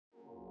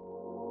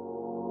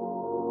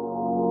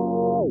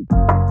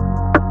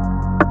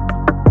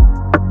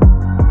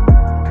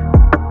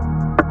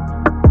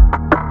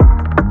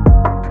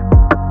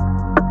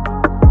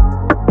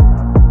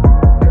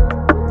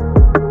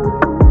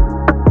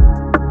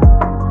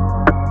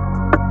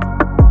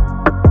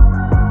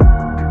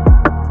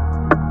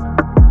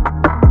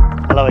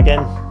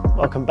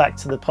welcome back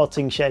to the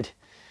potting shed.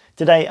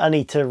 Today I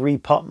need to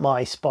repot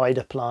my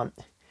spider plant.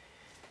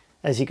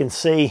 As you can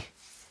see,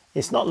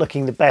 it's not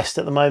looking the best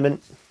at the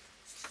moment.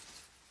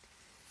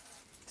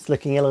 It's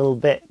looking a little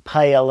bit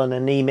pale and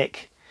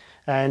anemic,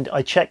 and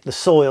I checked the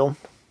soil.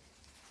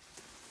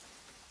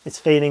 It's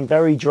feeling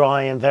very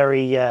dry and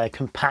very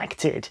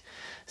compacted,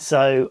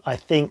 so I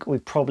think we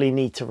probably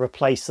need to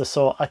replace the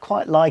soil. I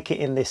quite like it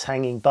in this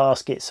hanging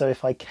basket, so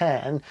if I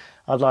can,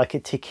 I'd like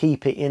it to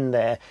keep it in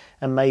there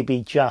and maybe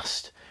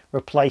just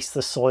replace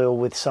the soil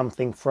with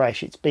something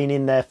fresh. It's been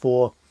in there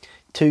for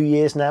 2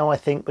 years now, I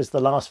think was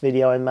the last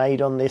video I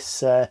made on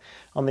this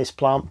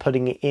plant,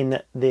 putting it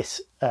in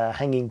this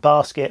hanging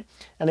basket,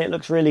 and it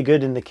looks really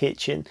good in the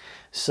kitchen.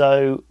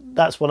 So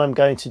that's what I'm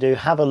going to do.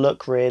 Have a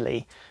look,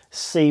 really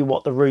see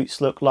what the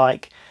roots look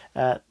like.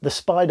 The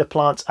spider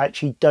plants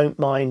actually don't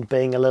mind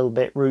being a little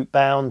bit root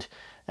bound.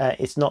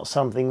 It's not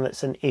something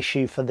that's an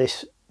issue for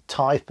this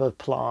type of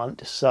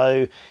plant.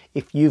 So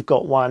if you've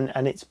got one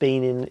and it's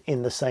been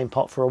in the same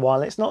pot for a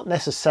while, it's not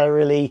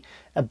necessarily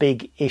a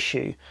big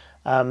issue.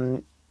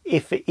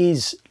 If it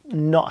is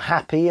not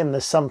happy and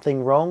there's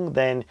something wrong,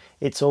 then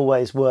it's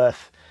always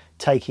worth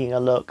taking a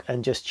look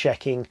and just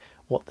checking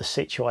what the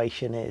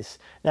situation is.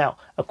 Now,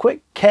 a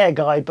quick care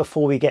guide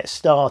before we get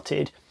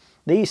started.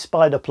 These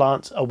spider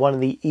plants are one of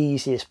the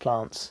easiest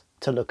plants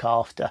to look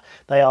after.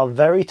 They are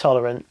very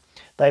tolerant.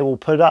 They will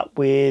put up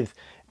with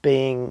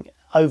being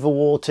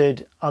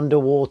overwatered,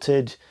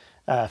 underwatered,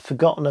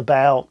 forgotten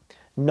about,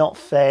 not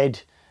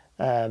fed,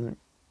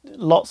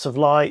 lots of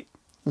light,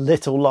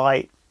 little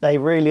light. They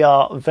really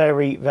are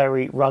very,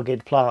 very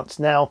rugged plants.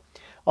 Now,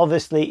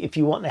 obviously, if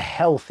you want a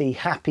healthy,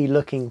 happy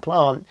looking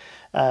plant,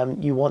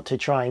 you want to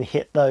try and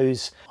hit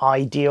those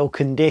ideal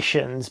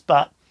conditions,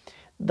 but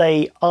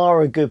they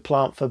are a good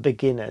plant for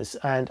beginners,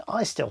 and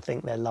I still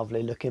think they're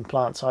lovely looking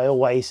plants. I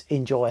always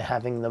enjoy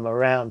having them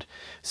around.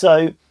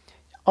 So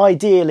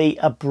ideally,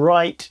 a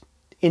bright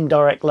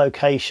indirect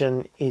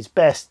location is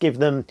best. Give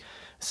them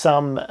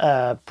some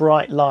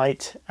bright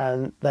light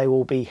and they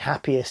will be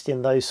happiest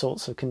in those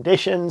sorts of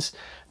conditions.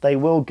 They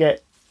will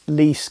get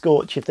leaf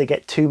scorch if they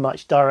get too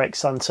much direct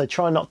sun, so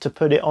try not to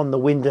put it on the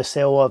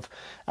windowsill of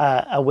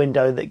a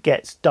window that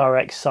gets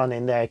direct sun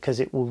in there, because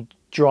it will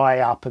dry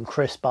up and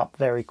crisp up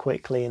very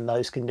quickly in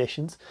those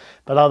conditions.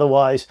 But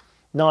otherwise,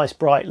 nice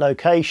bright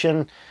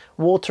location.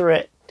 Water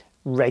it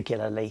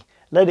regularly,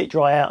 let it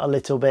dry out a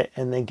little bit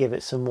and then give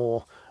it some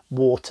more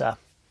water.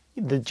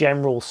 The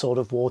general sort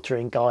of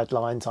watering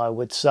guidelines, I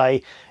would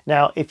say.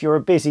 Now, if you're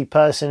a busy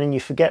person and you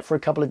forget for a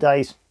couple of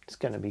days, it's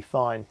going to be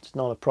fine. It's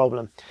not a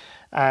problem.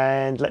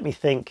 And let me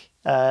think,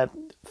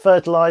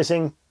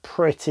 fertilizing,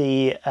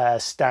 pretty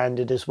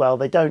standard as well.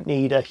 They don't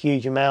need a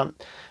huge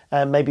amount.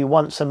 Maybe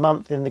once a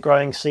month in the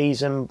growing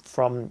season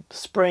from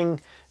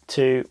spring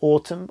to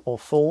autumn or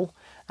fall,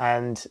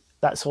 and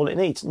that's all it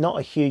needs. Not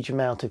a huge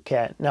amount of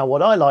care. Now,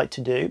 what I like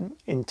to do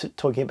in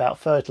talking about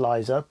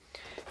fertilizer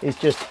is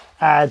just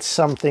add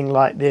something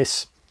like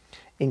this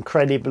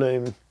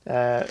Incredibloom,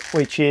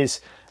 which is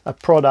a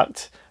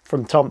product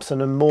from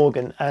Thompson and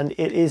Morgan, and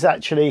it is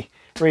actually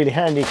really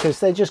handy because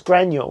they're just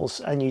granules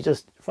and you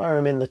just fire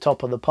them in the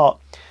top of the pot,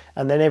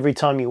 and then every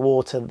time you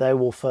water they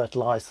will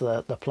fertilize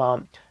the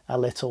plant a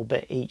little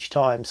bit each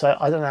time, so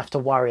I don't have to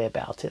worry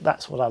about it.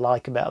 That's what I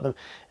like about them,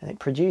 and it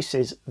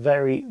produces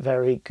very,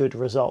 very good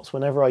results.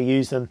 Whenever I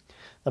use them,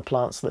 the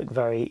plants look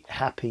very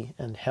happy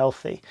and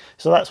healthy.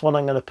 So that's what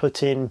I'm going to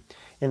put in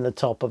the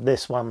top of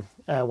this one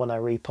when I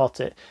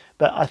repot it.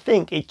 But I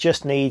think it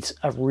just needs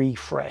a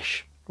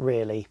refresh,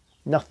 really.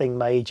 Nothing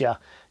major.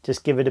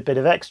 Just give it a bit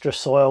of extra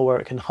soil where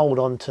it can hold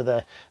on to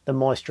the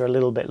moisture a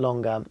little bit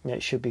longer.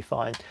 It should be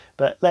fine.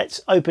 But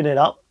let's open it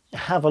up,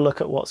 have a look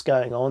at what's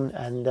going on,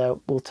 and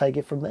we'll take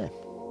it from there.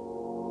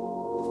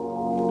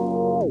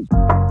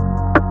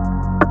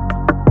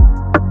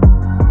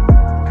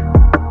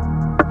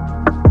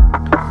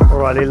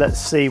 Alrighty,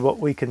 let's see what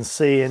we can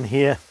see in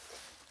here.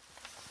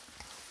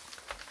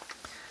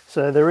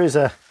 So there is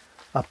a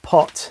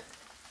pot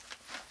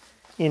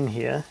in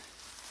here.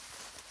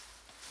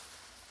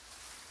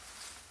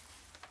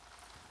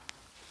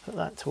 Put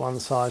that to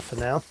one side for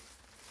now.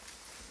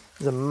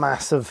 There's a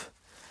mass of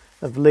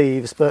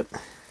leaves, but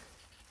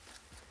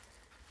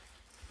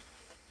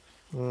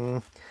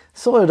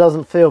soil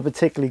doesn't feel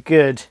particularly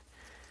good.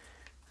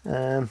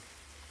 Let's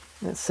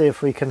see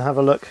if we can have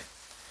a look.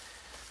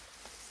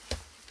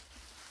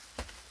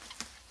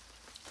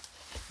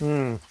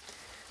 It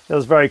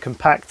was very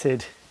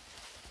compacted.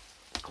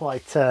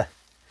 Quite,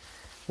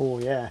 oh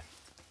yeah.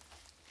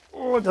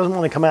 Oh, it doesn't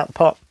want to come out the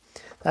pot.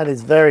 That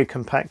is very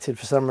compacted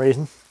for some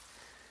reason.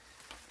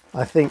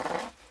 I think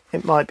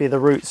it might be the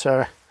roots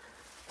are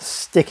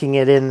sticking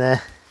it in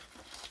there.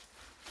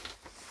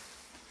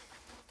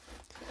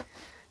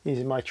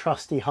 Using my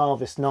trusty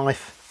harvest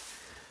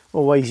knife,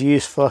 always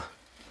used for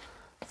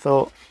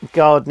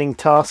gardening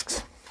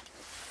tasks.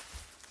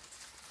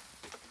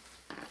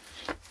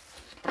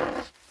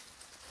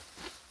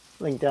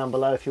 Link down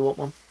below if you want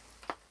one.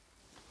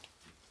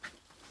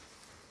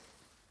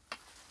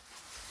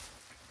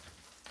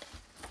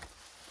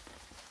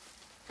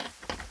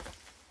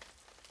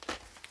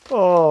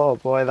 Oh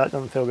boy, that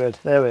doesn't feel good.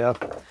 There we are.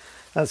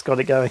 That's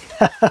got it going.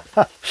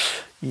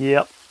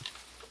 Yep.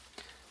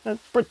 That's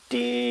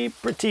pretty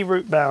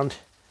root bound.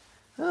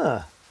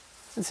 Ah,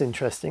 that's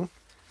interesting.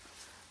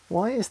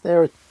 Why is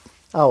there a...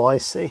 Oh, I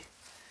see.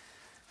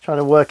 Trying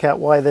to work out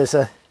why there's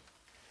a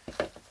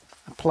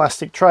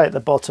plastic tray at the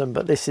bottom,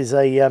 but this is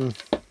a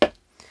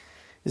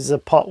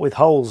pot with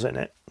holes in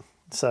it.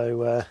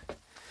 So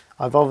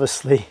I've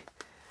obviously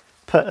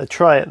put a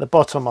tray at the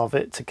bottom of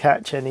it to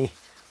catch any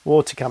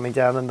water coming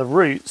down, and the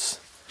roots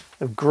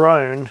have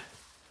grown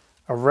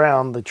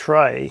around the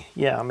tray.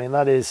 Yeah, I mean,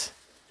 that is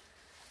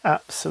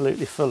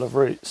absolutely full of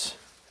roots.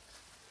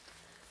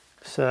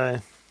 So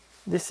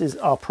this is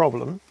our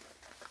problem.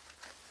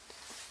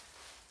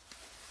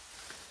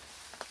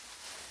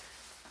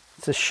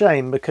 It's a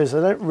shame because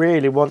I don't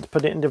really want to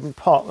put it in a different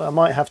pot. I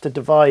might have to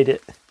divide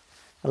it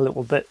a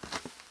little bit.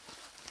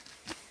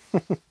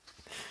 There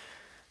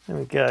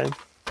we go.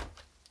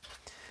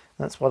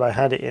 That's what I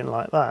had it in,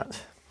 like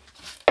that.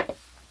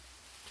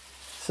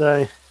 So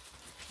let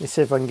me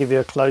see if I can give you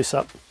a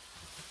close-up.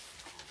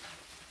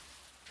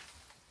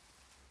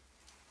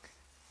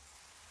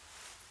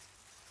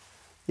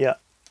 Yeah,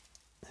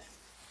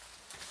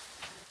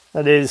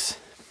 that is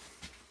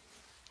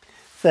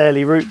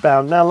fairly root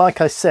bound. Now,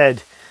 like I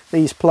said,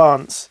 these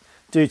plants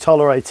do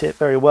tolerate it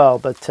very well,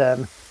 but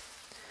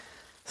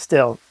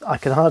still, I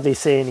can hardly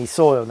see any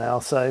soil now,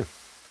 so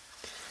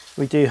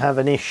we do have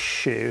an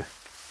issue.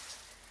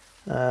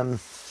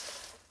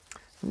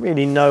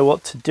 Really know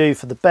what to do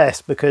for the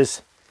best,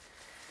 because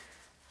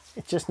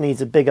it just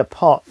needs a bigger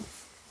pot.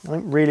 I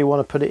don't really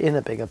want to put it in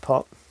a bigger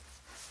pot.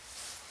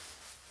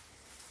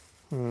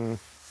 Oh,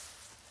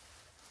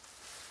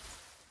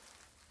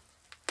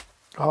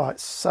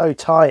 it's so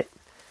tight.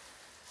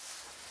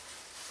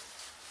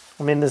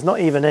 I mean, there's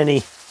not even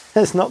any,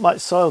 there's not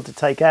much soil to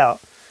take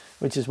out,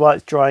 which is why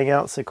it's drying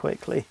out so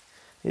quickly.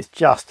 It's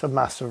just a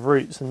mass of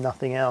roots and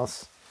nothing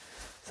else.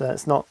 So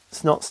it's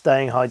not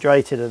staying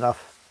hydrated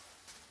enough.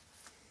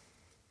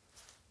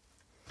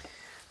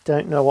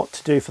 Don't know what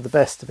to do for the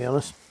best, to be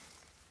honest.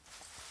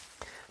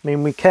 I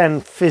mean, we can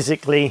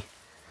physically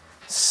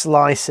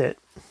slice it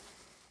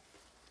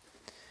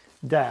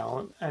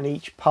down and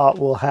each part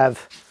will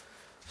have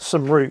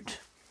some root.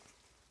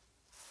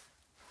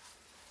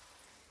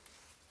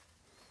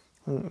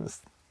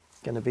 It's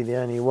going to be the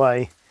only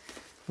way.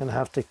 I'm going to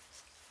have to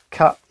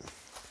cut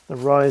the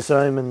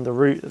rhizome and the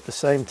root at the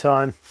same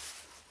time.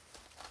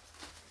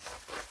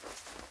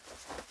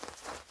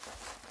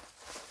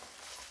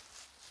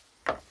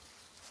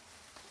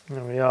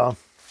 There we are.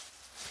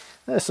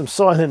 There's some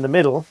soil in the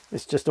middle.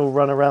 It's just all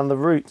run around the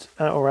root,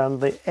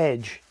 around the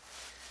edge.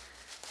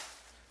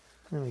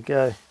 There we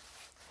go.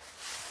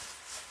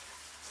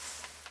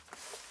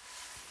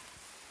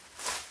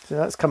 So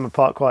that's come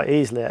apart quite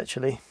easily,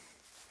 actually.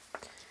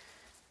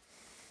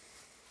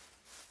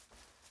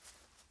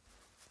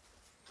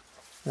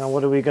 Now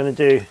what are we going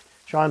to do?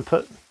 Try and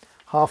put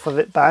half of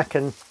it back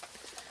and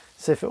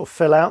see if it will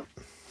fill out.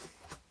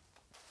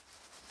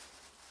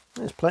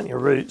 There's plenty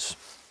of roots.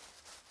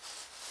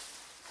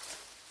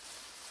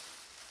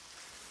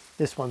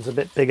 This one's a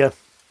bit bigger,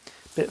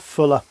 a bit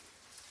fuller.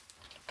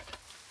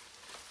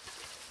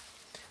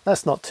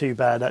 That's not too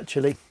bad,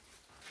 actually.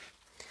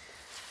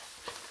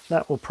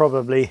 That will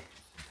probably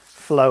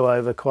flow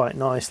over quite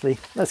nicely.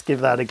 Let's give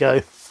that a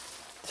go.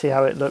 See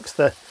how it looks.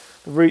 The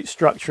root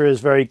structure is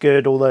very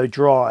good, although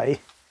dry.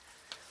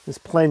 There's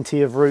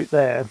plenty of root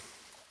there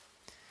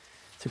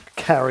to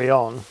carry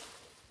on.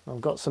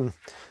 I've got some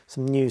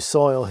new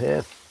soil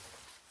here.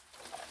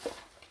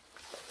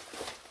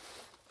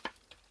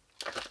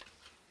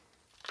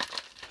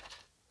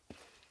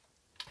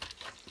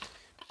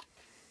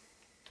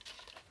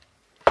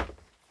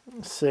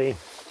 Let's see.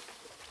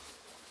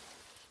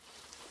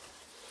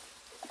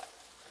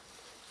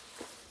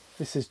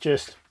 This is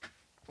just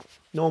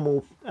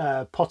normal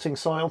potting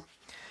soil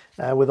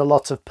with a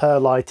lot of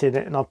perlite in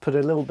it, and I've put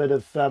a little bit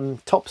of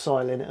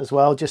topsoil in it as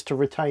well, just to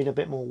retain a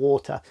bit more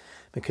water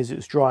because it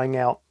was drying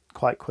out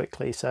quite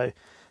quickly. So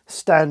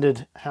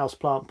standard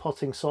houseplant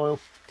potting soil,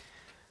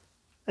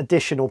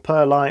 additional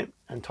perlite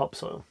and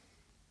topsoil.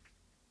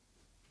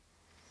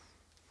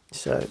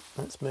 So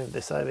let's move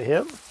this over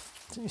here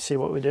so you see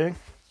what we're doing.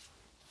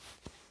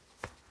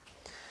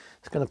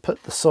 Just going to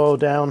put the soil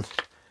down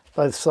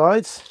both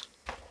sides.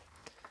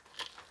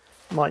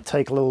 Might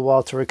take a little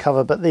while to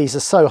recover, but these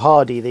are so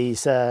hardy,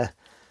 these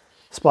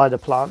spider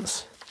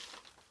plants.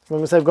 As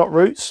long as they've got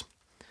roots,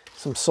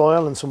 some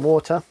soil and some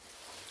water,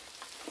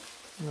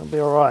 they'll be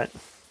all right.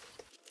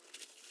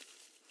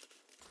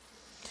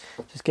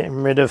 Just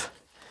getting rid of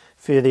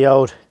a few of the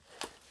old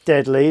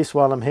dead leaves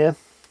while I'm here.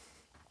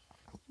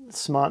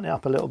 Smarten it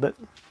up a little bit.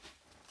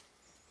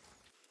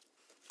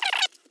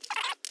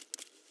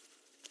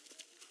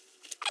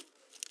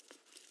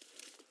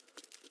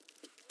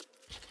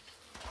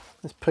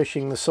 Just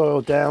pushing the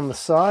soil down the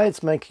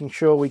sides, making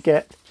sure we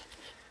get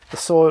the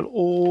soil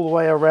all the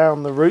way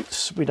around the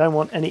roots. We don't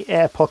want any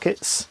air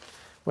pockets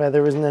where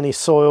there isn't any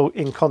soil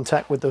in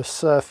contact with the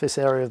surface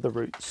area of the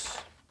roots.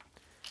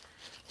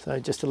 So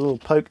just a little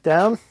poke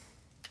down.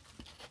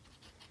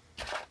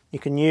 You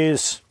can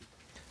use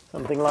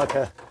something like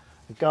a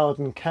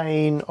garden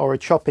cane or a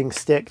chopping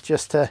stick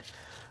just to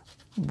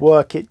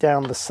work it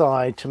down the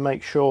side to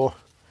make sure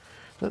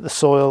that the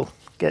soil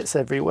gets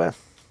everywhere.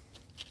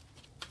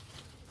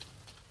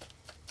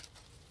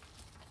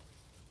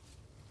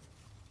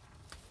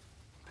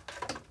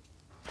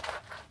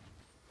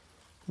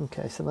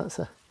 Okay, so that's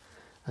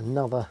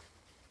another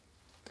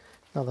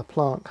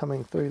plant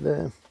coming through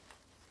there.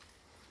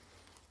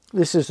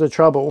 This is the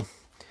trouble.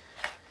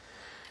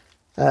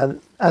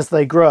 As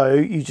they grow,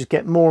 you just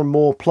get more and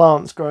more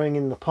plants growing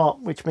in the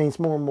pot, which means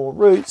more and more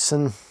roots,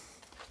 and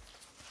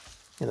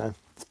you know,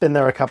 it's been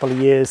there a couple of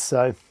years,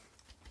 so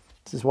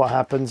this is what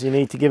happens. You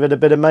need to give it a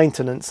bit of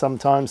maintenance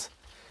sometimes.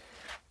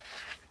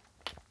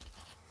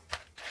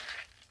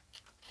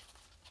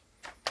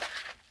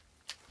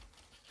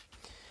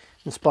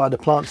 And spider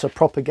plants are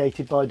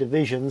propagated by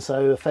division,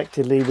 so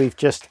effectively we've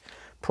just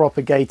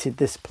propagated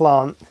this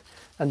plant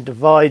and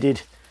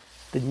divided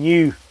the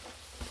new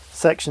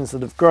sections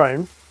that have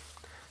grown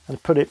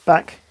and put it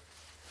back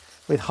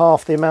with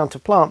half the amount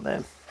of plant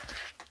there.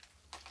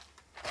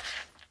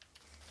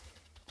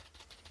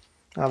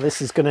 Now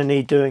this is going to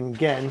need doing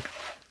again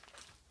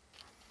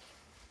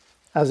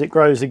as it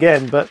grows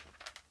again, but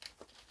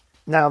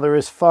now there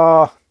is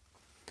far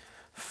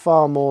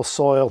more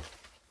soil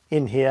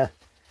in here.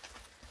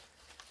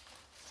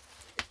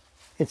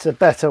 It's a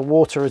better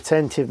water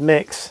retentive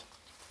mix,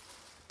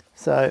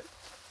 so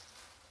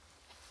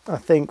I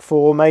think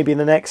for maybe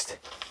the next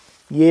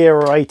year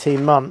or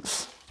 18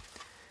 months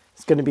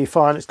it's going to be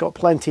fine. It's got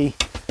plenty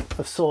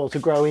of soil to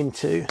grow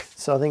into,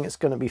 so I think it's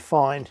going to be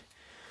fine.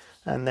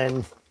 And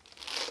then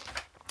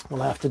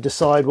we'll have to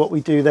decide what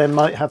we do then.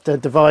 Might have to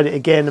divide it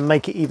again and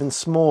make it even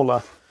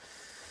smaller.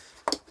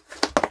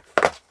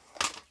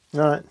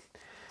 Right,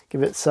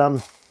 give it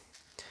some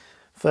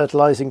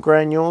fertilizing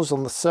granules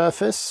on the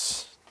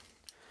surface.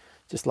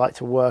 Just like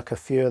to work a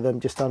few of them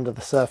just under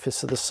the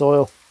surface of the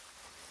soil.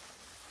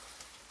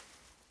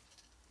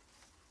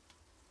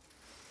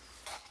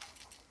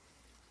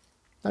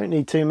 Don't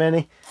need too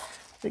many.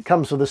 It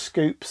comes with a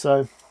scoop, so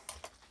you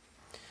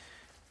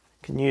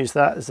can use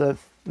that as a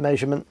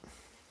measurement.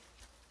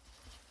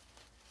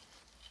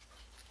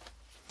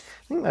 I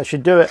think that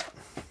should do it.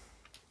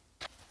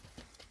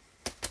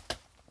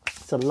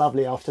 It's a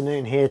lovely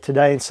afternoon here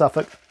today in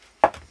Suffolk.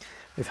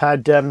 We've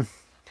had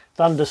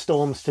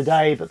thunderstorms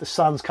today, but the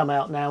sun's come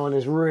out now and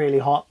is really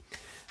hot,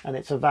 and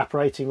it's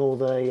evaporating all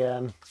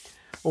the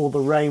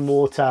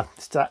rainwater.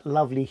 It's that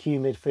lovely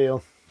humid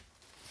feel.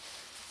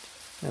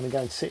 I'm going to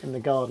go and sit in the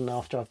garden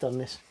after I've done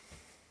this.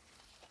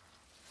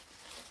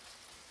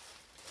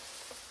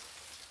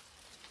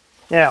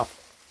 Now,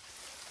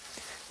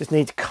 just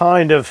need to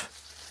kind of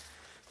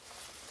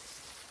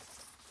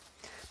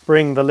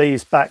bring the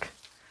leaves back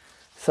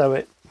so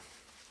it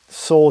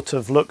sort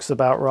of looks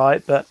about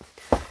right, but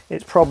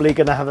it's probably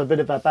going to have a bit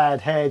of a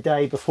bad hair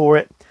day before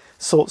it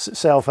sorts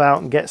itself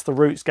out and gets the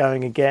roots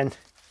going again.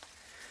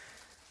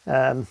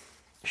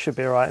 Should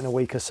be all right in a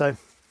week or so.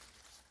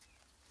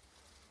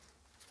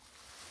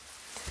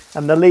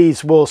 And the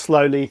leaves will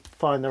slowly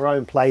find their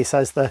own place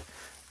as they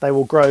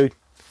will grow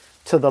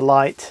to the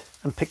light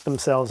and pick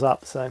themselves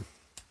up. So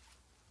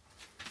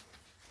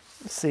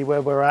let's see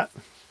where we're at.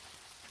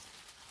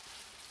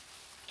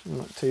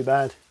 Not too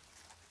bad.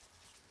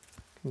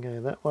 Can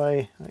go that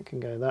way, that can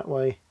go that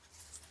way.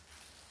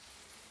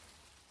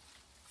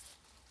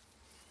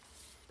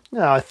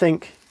 Now I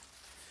think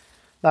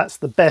that's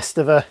the best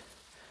of a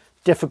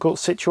difficult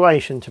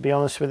situation, to be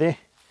honest with you.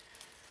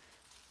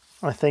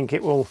 I think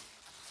it will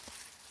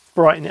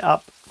brighten it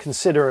up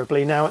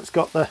considerably now it's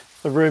got the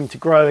room to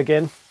grow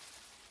again,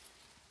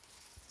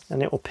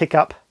 and it will pick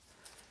up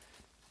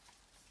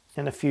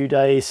in a few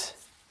days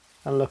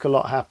and look a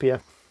lot happier.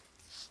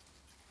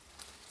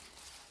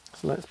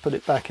 So let's put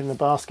it back in the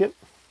basket.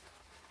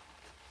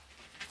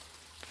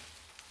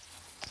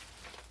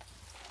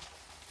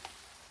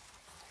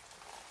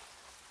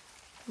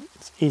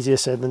 It's easier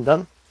said than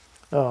done.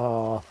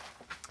 Oh,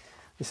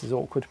 this is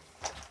awkward.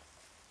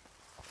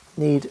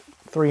 Need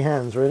 3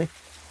 hands really.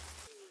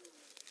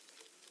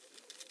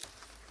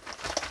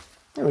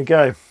 There we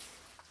go.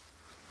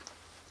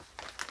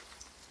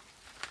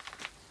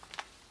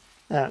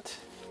 That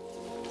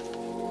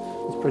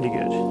is pretty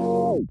good.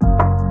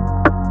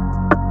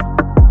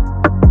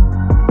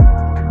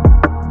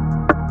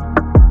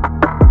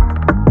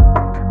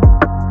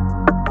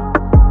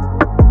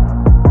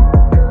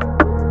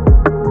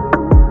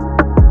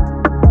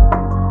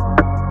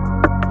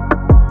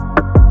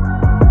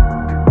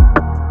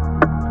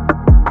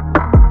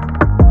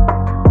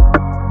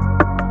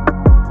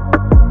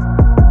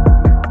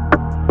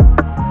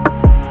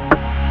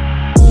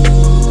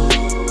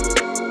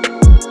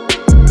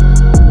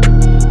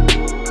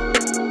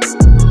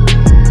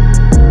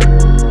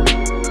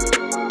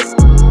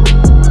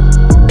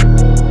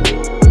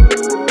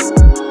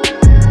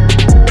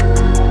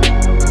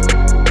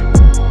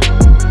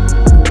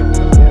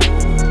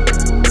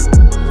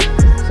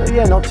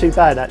 Not too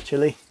bad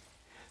actually.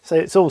 So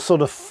it's all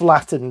sort of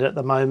flattened at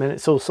the moment.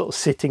 It's all sort of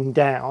sitting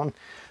down,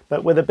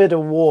 but with a bit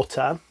of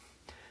water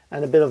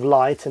and a bit of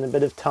light and a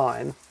bit of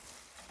time,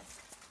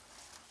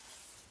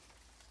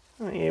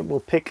 it will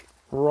pick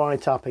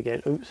right up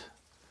again. Oops.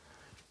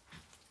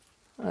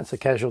 That's a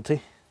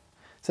casualty.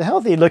 It's a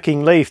healthy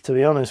looking leaf, to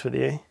be honest with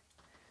you.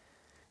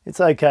 It's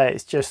okay,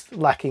 it's just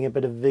lacking a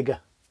bit of vigour.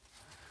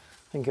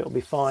 I think it'll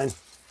be fine.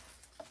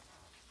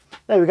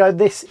 There we go,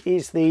 this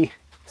is the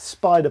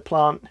spider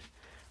plant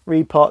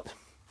repot.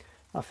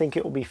 I think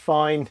it will be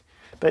fine,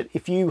 but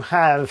if you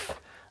have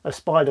a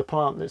spider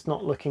plant that's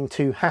not looking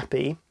too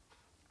happy,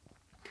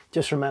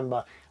 just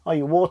remember, are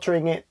you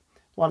watering it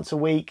once a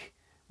week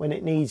when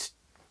it needs,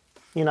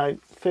 you know,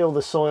 fill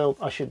the soil?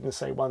 I shouldn't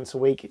say once a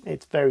week,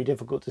 it's very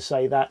difficult to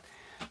say that.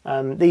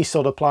 These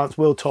sort of plants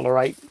will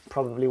tolerate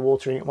probably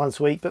watering it once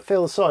a week, but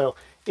fill the soil.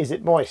 Is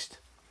it moist?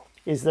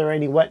 Is there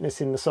any wetness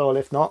in the soil?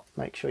 If not,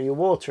 make sure you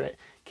water it.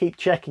 Keep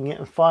checking it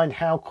and find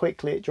how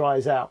quickly it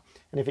dries out.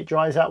 And if it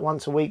dries out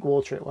once a week,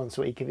 water it once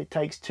a week. If it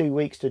takes 2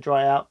 weeks to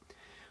dry out,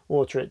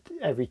 water it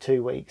every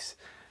 2 weeks.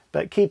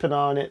 But keep an eye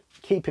on it,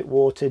 keep it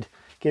watered,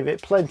 give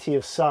it plenty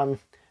of sun,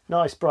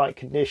 nice bright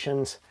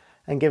conditions,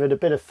 and give it a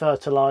bit of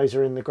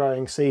fertilizer in the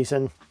growing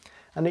season.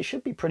 And it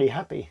should be pretty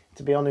happy,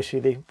 to be honest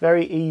with you.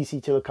 Very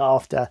easy to look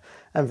after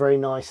and very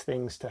nice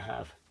things to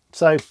have.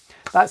 So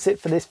that's it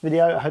for this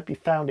video. I hope you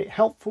found it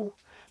helpful.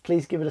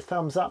 Please give it a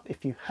thumbs up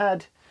if you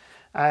had,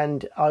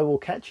 and I will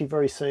catch you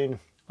very soon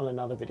on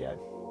another video.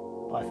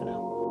 Bye for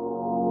now.